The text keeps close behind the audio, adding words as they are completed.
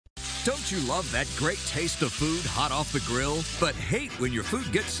Don't you love that great taste of food hot off the grill, but hate when your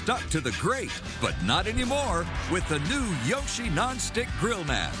food gets stuck to the grate? But not anymore with the new Yoshi non-stick grill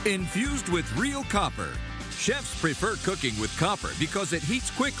mat, infused with real copper. Chefs prefer cooking with copper because it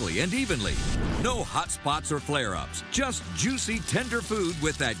heats quickly and evenly. No hot spots or flare-ups, just juicy, tender food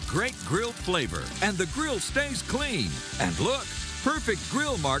with that great grilled flavor. And the grill stays clean. And look, perfect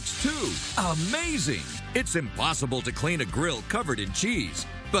grill marks too. Amazing! It's impossible to clean a grill covered in cheese,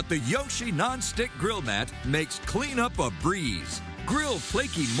 but the Yoshi non-stick grill mat makes cleanup a breeze. Grill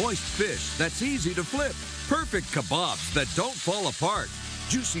flaky, moist fish that's easy to flip. Perfect kebabs that don't fall apart.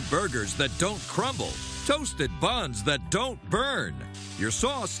 Juicy burgers that don't crumble. Toasted buns that don't burn. Your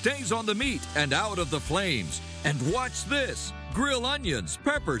sauce stays on the meat and out of the flames. And watch this. Grill onions,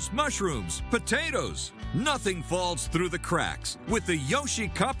 peppers, mushrooms, potatoes. Nothing falls through the cracks with the Yoshi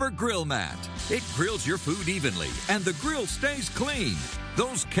Copper Grill Mat. It grills your food evenly and the grill stays clean.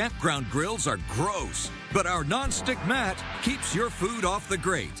 Those campground grills are gross, but our non-stick mat keeps your food off the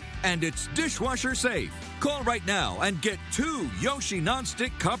grate. And it's dishwasher safe. Call right now and get 2 Yoshi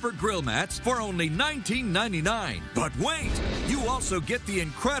non-stick copper grill mats for only $19.99. But wait, you also get the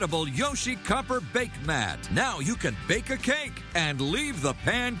incredible Yoshi copper bake mat. Now you can bake a cake and leave the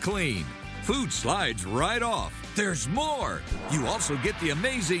pan clean. Food slides right off. There's more. You also get the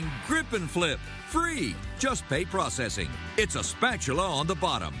amazing grip and flip. Free. Just pay processing. It's a spatula on the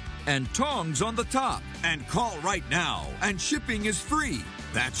bottom and tongs on the top. And call right now and shipping is free.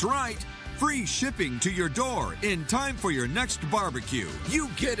 That's right. Free shipping to your door in time for your next barbecue. You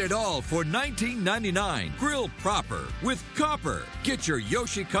get it all for $19.99. Grill proper with copper. Get your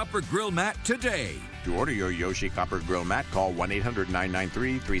Yoshi Copper Grill Mat today. To order your Yoshi Copper Grill Mat, call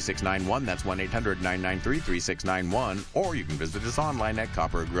 1-800-993-3691. That's 1-800-993-3691. Or you can visit us online at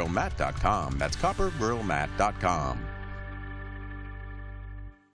coppergrillmat.com. That's coppergrillmat.com.